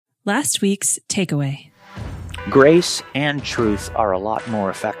Last week's takeaway. Grace and truth are a lot more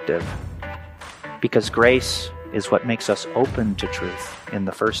effective because grace is what makes us open to truth in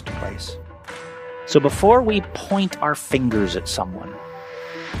the first place. So before we point our fingers at someone,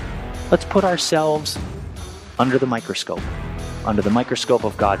 let's put ourselves under the microscope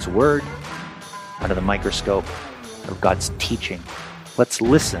of God's Word, under the microscope of God's teaching. Let's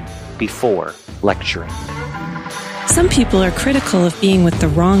listen before lecturing. Some people are critical of being with the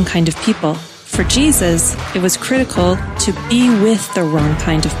wrong kind of people. For Jesus, it was critical to be with the wrong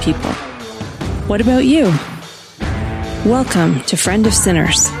kind of people. What about you? Welcome to Friend of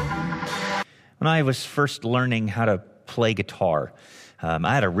Sinners. When I was first learning how to play guitar,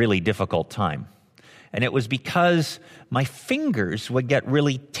 I had a really difficult time. And it was because my fingers would get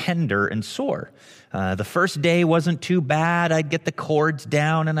really tender and sore. The first day wasn't too bad. I'd get the chords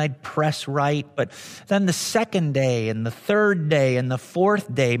down and I'd press right. But then the second day and the third day and the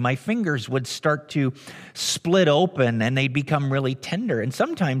fourth day, my fingers would start to split open and they'd become really tender. And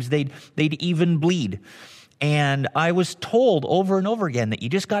sometimes they'd even bleed. And I was told over and over again that you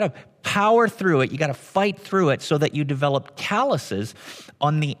just got to power through it. You got to fight through it so that you develop calluses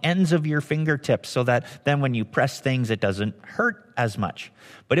on the ends of your fingertips so that then when you press things, it doesn't hurt as much.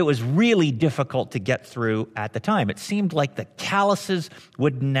 But it was really difficult to get through at the time. It seemed like the calluses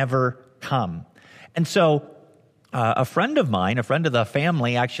would never come. And so a friend of mine, a friend of the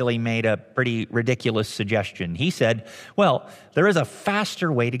family, actually made a pretty ridiculous suggestion. He said, well, there is a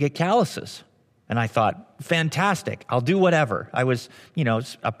faster way to get calluses. And I thought, fantastic, I'll do whatever. I was,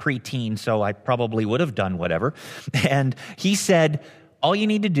 a preteen, so I probably would have done whatever. And he said, all you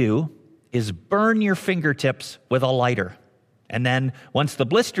need to do is burn your fingertips with a lighter. And then once the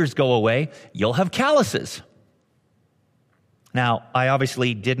blisters go away, you'll have calluses. Now, I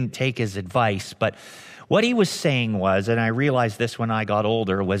obviously didn't take his advice, but what he was saying was, and I realized this when I got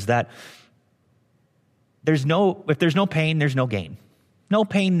older, was that if there's no pain, there's no gain. No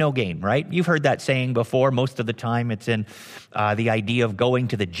pain, no gain, right? You've heard that saying before. Most of the time it's in the idea of going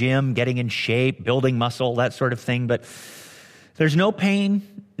to the gym, getting in shape, building muscle, that sort of thing. But there's no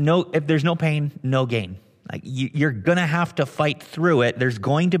pain, if there's no pain, no gain. Like you're going to have to fight through it. There's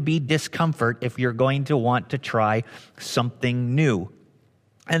going to be discomfort if you're going to want to try something new.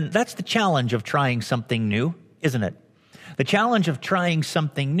 And that's the challenge of trying something new, isn't it? The challenge of trying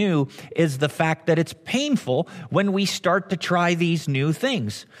something new is the fact that it's painful when we start to try these new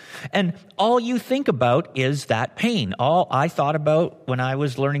things. And all you think about is that pain. All I thought about when I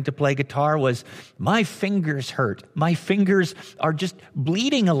was learning to play guitar was my fingers hurt. My fingers are just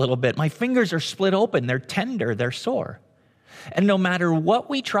bleeding a little bit. My fingers are split open. They're tender. They're sore. And no matter what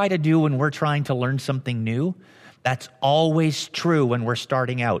we try to do when we're trying to learn something new, that's always true when we're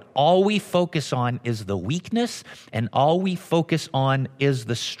starting out. All we focus on is the weakness, and all we focus on is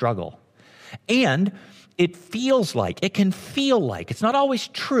the struggle. And it can feel like, it's not always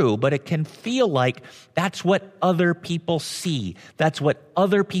true, but it can feel like that's what other people see. That's what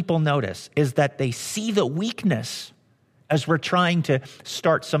other people notice, is that they see the weakness as we're trying to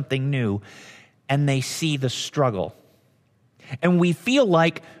start something new, and they see the struggle. And we feel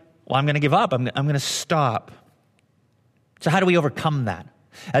like, well, I'm going to give up. I'm going to stop. So how do we overcome that?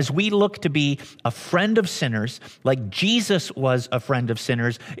 As we look to be a friend of sinners, like Jesus was a friend of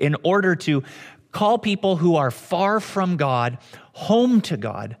sinners, in order to call people who are far from God home to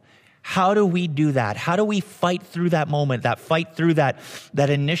God, how do we do that? How do we fight through that moment, fight through that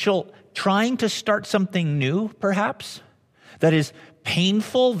initial trying to start something new, perhaps, that is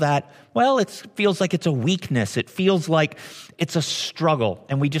painful, it feels like it's a weakness. It feels like it's a struggle,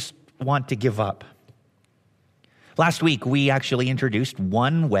 and we just want to give up. Last week, we actually introduced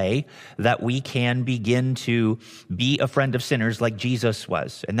one way that we can begin to be a friend of sinners like Jesus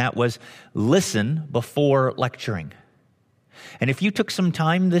was, and that was listen before lecturing. And if you took some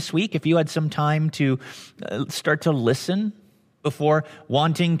time this week, if you had some time to start to listen before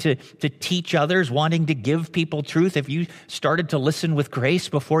wanting to teach others, wanting to give people truth, if you started to listen with grace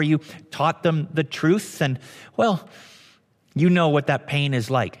before you taught them the truth, then, you know what that pain is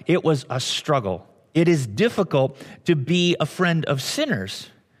like. It was a struggle. It is difficult to be a friend of sinners.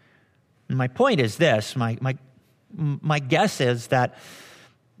 And my point is this, my guess is that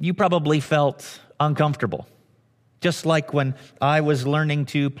you probably felt uncomfortable. Just like when I was learning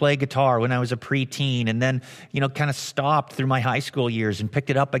to play guitar when I was a preteen and then, kind of stopped through my high school years and picked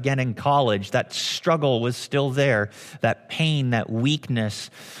it up again in college, that struggle was still there, that pain, that weakness.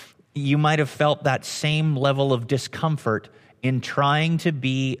 You might have felt that same level of discomfort in trying to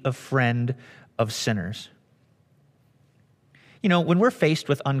be a friend of sinners. When we're faced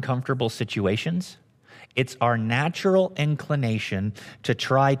with uncomfortable situations, It's our natural inclination to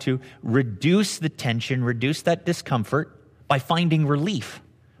try to reduce the tension, reduce that discomfort by finding relief,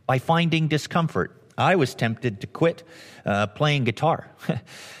 by finding discomfort. I was tempted to quit playing guitar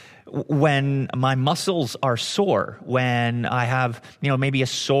when my muscles are sore, when I have, maybe a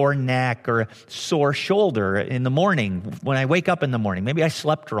sore neck or a sore shoulder in the morning, when I wake up in the morning. Maybe I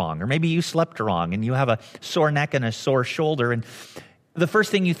slept wrong, or maybe you slept wrong and you have a sore neck and a sore shoulder, and the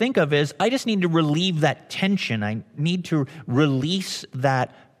first thing you think of is, I just need to relieve that tension. I need to release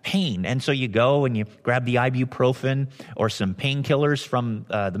that pain. And so you go and you grab the ibuprofen or some painkillers from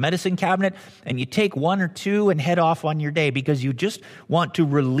the medicine cabinet, and you take one or two and head off on your day because you just want to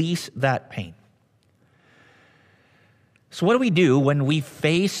release that pain. So what do we do when we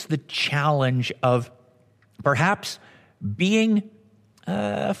face the challenge of perhaps being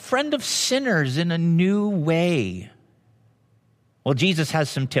a friend of sinners in a new way? Well, Jesus has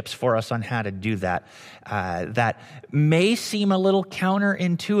some tips for us on how to do that. That may seem a little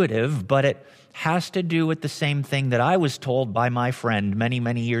counterintuitive, but it has to do with the same thing that I was told by my friend many,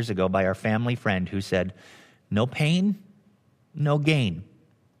 many years ago, by our family friend who said, no pain, no gain.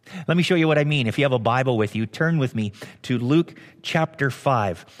 Let me show you what I mean. If you have a Bible with you, turn with me to Luke chapter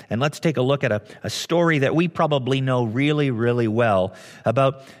 5, and let's take a look at a story that we probably know really, really well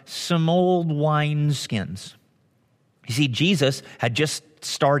about some old wineskins. You see, Jesus had just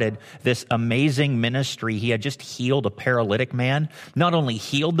started this amazing ministry. He had just healed a paralytic man, not only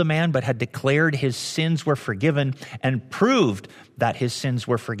healed the man, but had declared his sins were forgiven and proved that his sins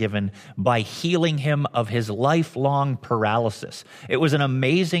were forgiven by healing him of his lifelong paralysis. It was an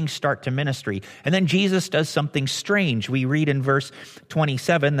amazing start to ministry. And then Jesus does something strange. We read in verse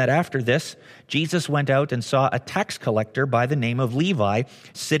 27 that after this, Jesus went out and saw a tax collector by the name of Levi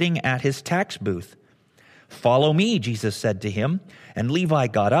sitting at his tax booth. "Follow me," Jesus said to him. And Levi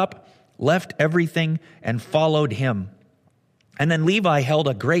got up, left everything, and followed him. And then Levi held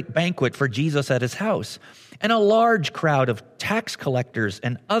a great banquet for Jesus at his house, and a large crowd of tax collectors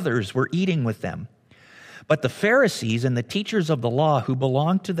and others were eating with them. But the Pharisees and the teachers of the law who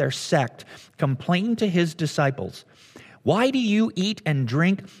belonged to their sect complained to his disciples, "Why do you eat and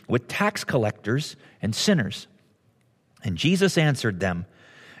drink with tax collectors and sinners?" And Jesus answered them,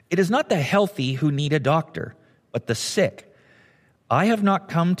 "It is not the healthy who need a doctor, but the sick. I have not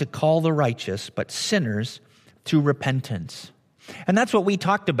come to call the righteous, but sinners to repentance." And that's what we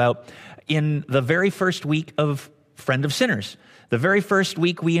talked about in the very first week of Friend of Sinners. The very first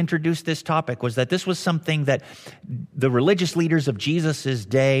week we introduced this topic was that this was something that the religious leaders of Jesus'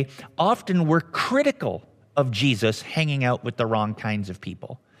 day often were critical of Jesus hanging out with the wrong kinds of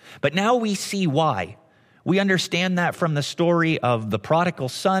people. But now we see why. We understand that from the story of the prodigal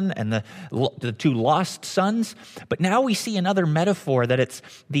son and the two lost sons. But now we see another metaphor that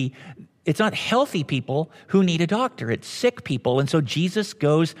it's not healthy people who need a doctor. It's sick people. And so Jesus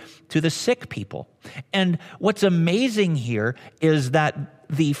goes to the sick people. And what's amazing here is that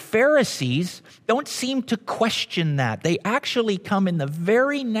the Pharisees don't seem to question that. They actually come in the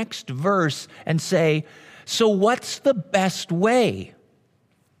very next verse and say, "So what's the best way?"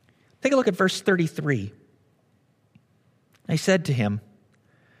 Take a look at verse 33. They said to him,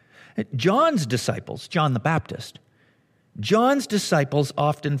 John's disciples, John the Baptist, John's disciples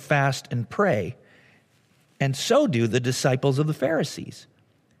often fast and pray, and so do the disciples of the Pharisees.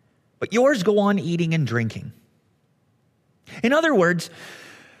 But yours go on eating and drinking. In other words,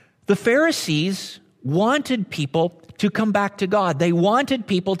 the Pharisees wanted people to come back to God. They wanted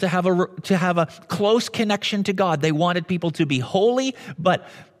people to have a close connection to God. They wanted people to be holy, but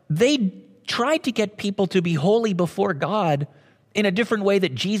they tried to get people to be holy before God in a different way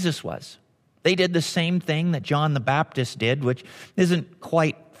that Jesus was. They did the same thing that John the Baptist did, which isn't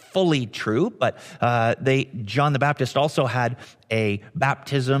quite fully true, but John the Baptist also had a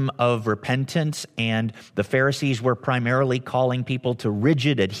baptism of repentance, and the Pharisees were primarily calling people to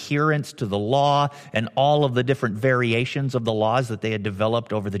rigid adherence to the law and all of the different variations of the laws that they had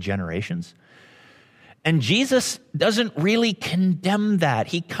developed over the generations. And Jesus doesn't really condemn that.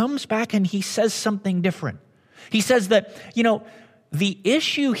 He comes back and he says something different. He says that, the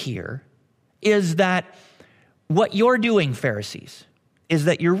issue here is that what you're doing, Pharisees, is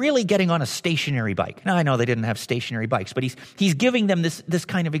that you're really getting on a stationary bike. Now, I know they didn't have stationary bikes, but he's giving them this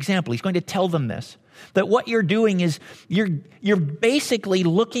kind of example. He's going to tell them this, that what you're doing is you're basically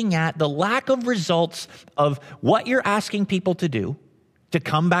looking at the lack of results of what you're asking people to do, to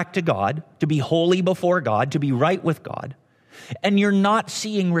come back to God, to be holy before God, to be right with God, and you're not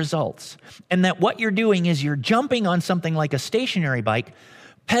seeing results. And that what you're doing is you're jumping on something like a stationary bike,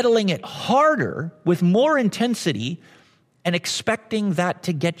 pedaling it harder with more intensity, and expecting that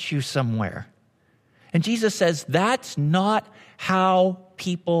to get you somewhere. And Jesus says that's not how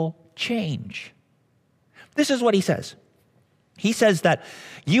people change. This is what he says. He says that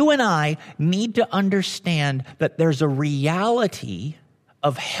you and I need to understand that there's a reality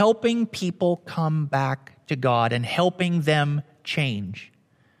of helping people come back to God and helping them change.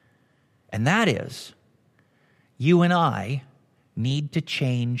 And that is, you and I need to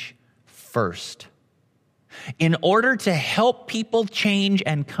change first. In order to help people change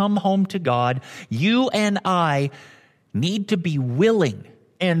and come home to God, you and I need to be willing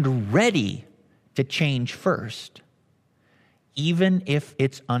and ready to change first, even if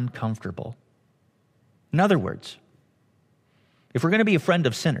it's uncomfortable. In other words, if we're going to be a friend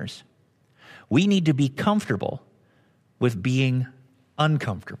of sinners, we need to be comfortable with being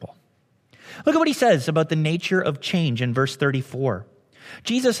uncomfortable. Look at what he says about the nature of change in verse 34.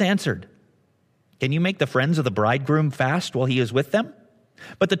 Jesus answered, "Can you make the friends of the bridegroom fast while he is with them?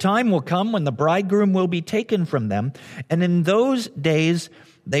 But the time will come when the bridegroom will be taken from them, and in those days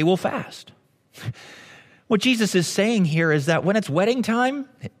they will fast." What Jesus is saying here is that when it's wedding time,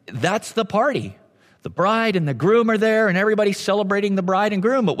 that's the party. The bride and the groom are there, and everybody's celebrating the bride and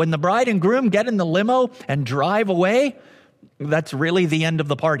groom. But when the bride and groom get in the limo and drive away, that's really the end of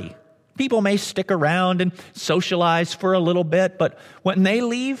the party. People may stick around and socialize for a little bit, but when they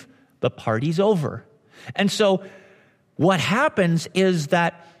leave, the party's over. And so what happens is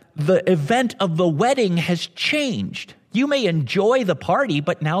that the event of the wedding has changed. You may enjoy the party,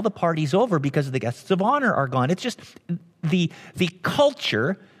 but now the party's over because the guests of honor are gone. It's just the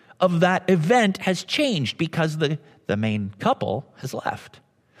culture of that event has changed because the main couple has left.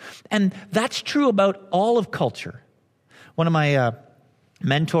 And that's true about all of culture. One of my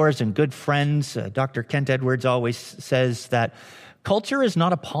mentors and good friends, Dr. Kent Edwards, always says that culture is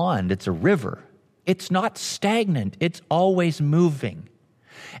not a pond, it's a river. It's not stagnant, it's always moving.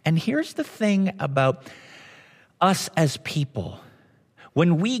 And here's the thing about us as people.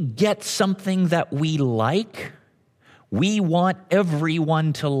 When we get something that we like, we want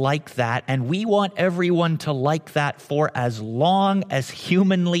everyone to like that, and we want everyone to like that for as long as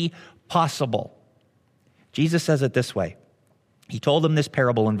humanly possible. Jesus says it this way. He told them this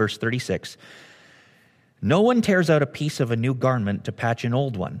parable in verse 36. "No one tears out a piece of a new garment to patch an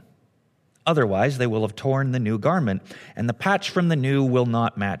old one. Otherwise, they will have torn the new garment, and the patch from the new will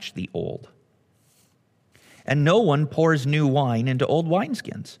not match the old. And no one pours new wine into old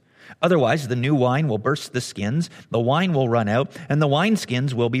wineskins. Otherwise, the new wine will burst the skins, the wine will run out, and the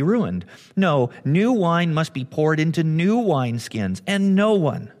wineskins will be ruined. No, new wine must be poured into new wineskins, and no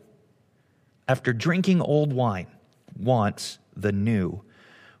one, after drinking old wine, wants the new,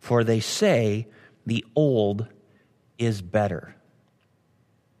 for they say the old is better."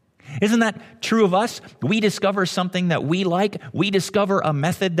 Isn't that true of us? We discover something that we like, we discover a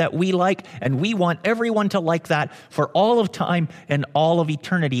method that we like, and we want everyone to like that for all of time and all of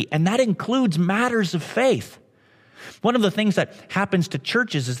eternity. And that includes matters of faith. One of the things that happens to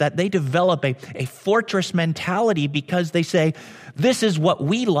churches is that they develop a fortress mentality because they say, this is what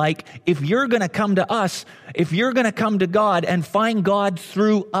we like. If you're going to come to us, if you're going to come to God and find God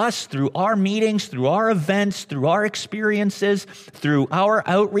through us, through our meetings, through our events, through our experiences, through our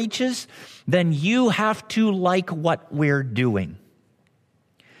outreaches, then you have to like what we're doing.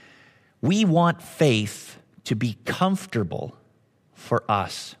 We want faith to be comfortable for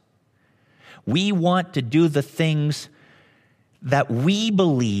us. We want to do the things that we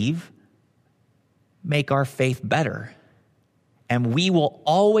believe make our faith better. And we will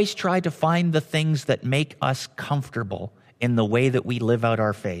always try to find the things that make us comfortable in the way that we live out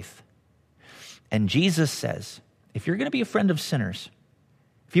our faith. And Jesus says, if you're going to be a friend of sinners,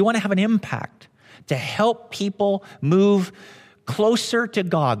 if you want to have an impact to help people move closer to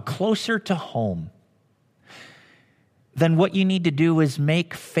God, closer to home, then what you need to do is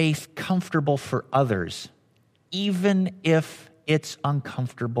make faith comfortable for others, even if it's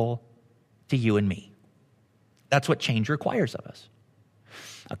uncomfortable to you and me. That's what change requires of us.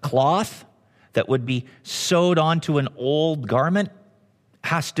 A cloth that would be sewed onto an old garment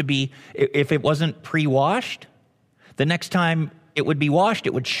has to be, if it wasn't pre-washed, the next time it would be washed,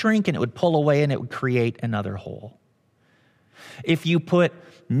 it would shrink and it would pull away and it would create another hole. If you put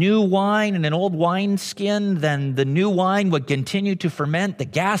new wine in an old wineskin, then the new wine would continue to ferment, the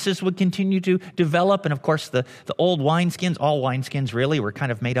gases would continue to develop, and of course the old wineskins, all wineskins really, were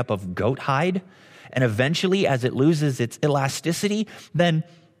kind of made up of goat hide, and eventually as it loses its elasticity, then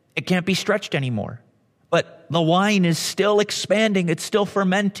it can't be stretched anymore. But the wine is still expanding, it's still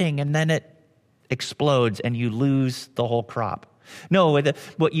fermenting, and then it explodes and you lose the whole crop. No,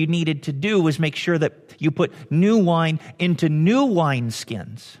 what you needed to do was make sure that you put new wine into new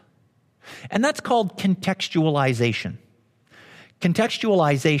wineskins. And that's called contextualization.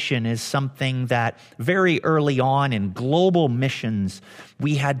 Contextualization is something that very early on in global missions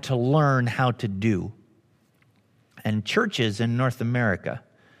we had to learn how to do. And churches in North America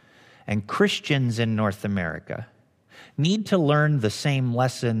and Christians in North America need to learn the same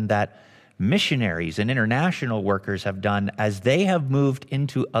lesson that missionaries and international workers have done as they have moved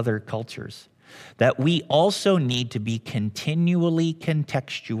into other cultures, that we also need to be continually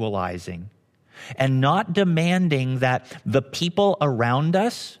contextualizing and not demanding that the people around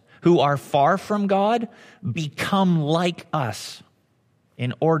us who are far from God become like us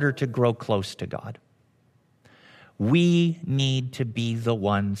in order to grow close to God. We need to be the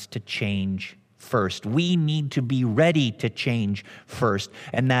ones to change first. We need to be ready to change first.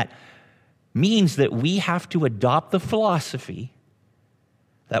 And that means that we have to adopt the philosophy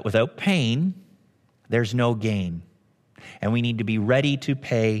that without pain, there's no gain. And we need to be ready to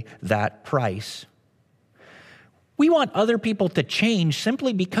pay that price. We want other people to change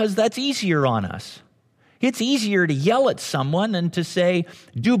simply because that's easier on us. It's easier to yell at someone and to say,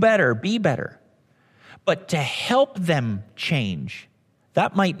 do better, be better. But to help them change,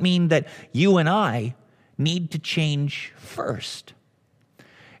 that might mean that you and I need to change first.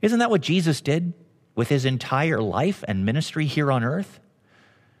 Isn't that what Jesus did with his entire life and ministry here on earth?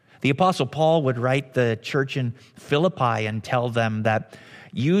 The Apostle Paul would write the church in Philippi and tell them that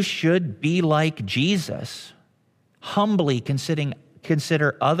you should be like Jesus, humbly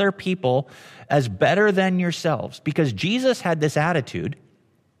consider other people as better than yourselves, because Jesus had this attitude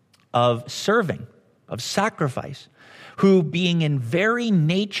of serving, of sacrifice, who being in very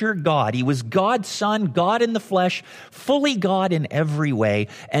nature God, he was God's son, God in the flesh, fully God in every way,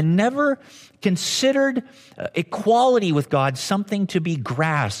 and never considered equality with God something to be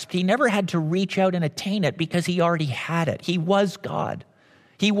grasped. He never had to reach out and attain it because he already had it. He was God.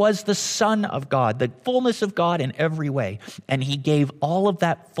 He was the Son of God, the fullness of God in every way. And he gave all of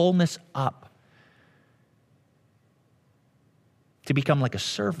that fullness up to become like a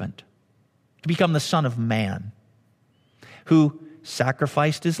servant, to become the Son of Man, who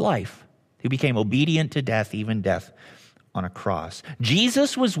sacrificed his life, who became obedient to death, even death on a cross.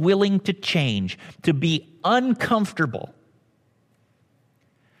 Jesus was willing to change, to be uncomfortable,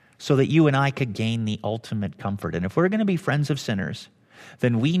 so that you and I could gain the ultimate comfort. And if we're going to be friends of sinners,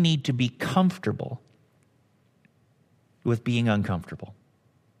 then we need to be comfortable with being uncomfortable.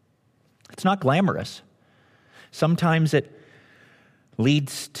 It's not glamorous. Sometimes it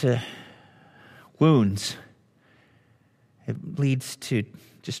leads to wounds. It leads to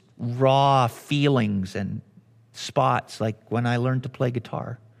just raw feelings and spots, like when I learned to play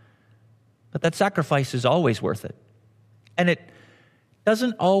guitar. But that sacrifice is always worth it. And it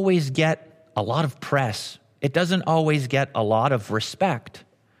doesn't always get a lot of press. It doesn't always get a lot of respect,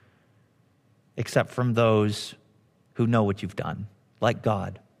 except from those who know what you've done, like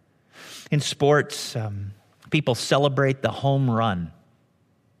God. In sports, people celebrate the home run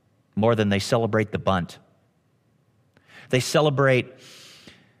more than they celebrate the bunt. They celebrate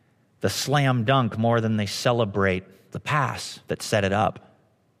the slam dunk more than they celebrate the pass that set it up.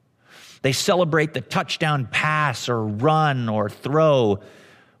 They celebrate the touchdown pass or run or throw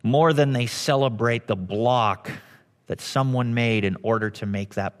more than they celebrate the block that someone made in order to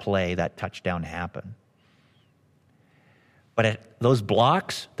make that play, that touchdown happen. But those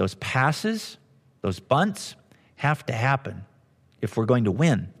blocks, those passes, those bunts have to happen if we're going to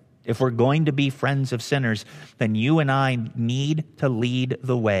win. If we're going to be friends of sinners, then you and I need to lead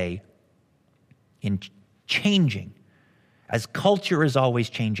the way in changing. As culture is always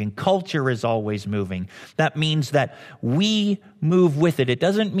changing, culture is always moving. That means that we move with it. It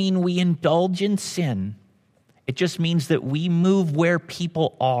doesn't mean we indulge in sin. It just means that we move where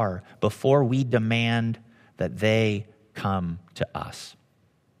people are before we demand that they come to us.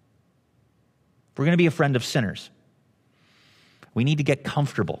 If we're going to be a friend of sinners, we need to get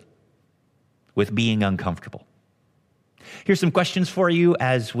comfortable with being uncomfortable. Here's some questions for you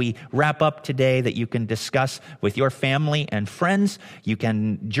as we wrap up today that you can discuss with your family and friends. You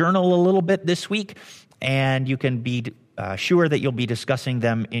can journal a little bit this week, and you can be sure that you'll be discussing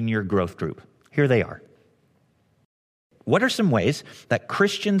them in your growth group. Here they are. What are some ways that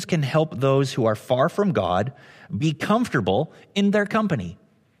Christians can help those who are far from God be comfortable in their company?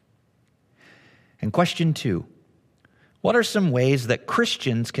 And question 2. What are some ways that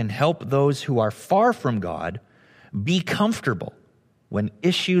Christians can help those who are far from God be comfortable when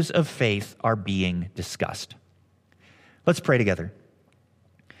issues of faith are being discussed? Let's pray together.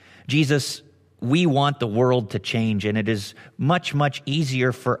 Jesus, we want the world to change, and it is much, much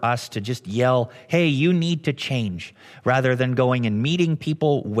easier for us to just yell, hey, you need to change, rather than going and meeting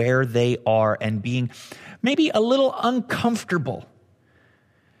people where they are and being maybe a little uncomfortable,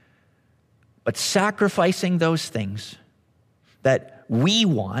 but sacrificing those things that we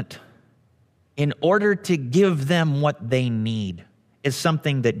want in order to give them what they need is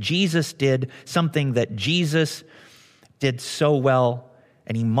something that Jesus did, something that Jesus did so well.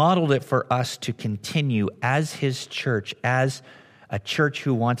 And he modeled it for us to continue as his church, as a church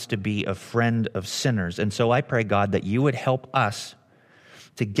who wants to be a friend of sinners. And so I pray, God, that you would help us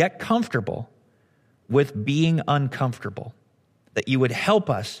to get comfortable with being uncomfortable, that you would help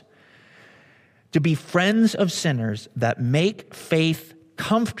us to be friends of sinners that make faith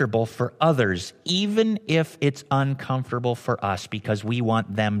comfortable for others, even if it's uncomfortable for us, because we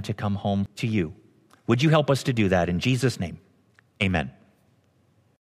want them to come home to you. Would you help us to do that in Jesus' name? Amen.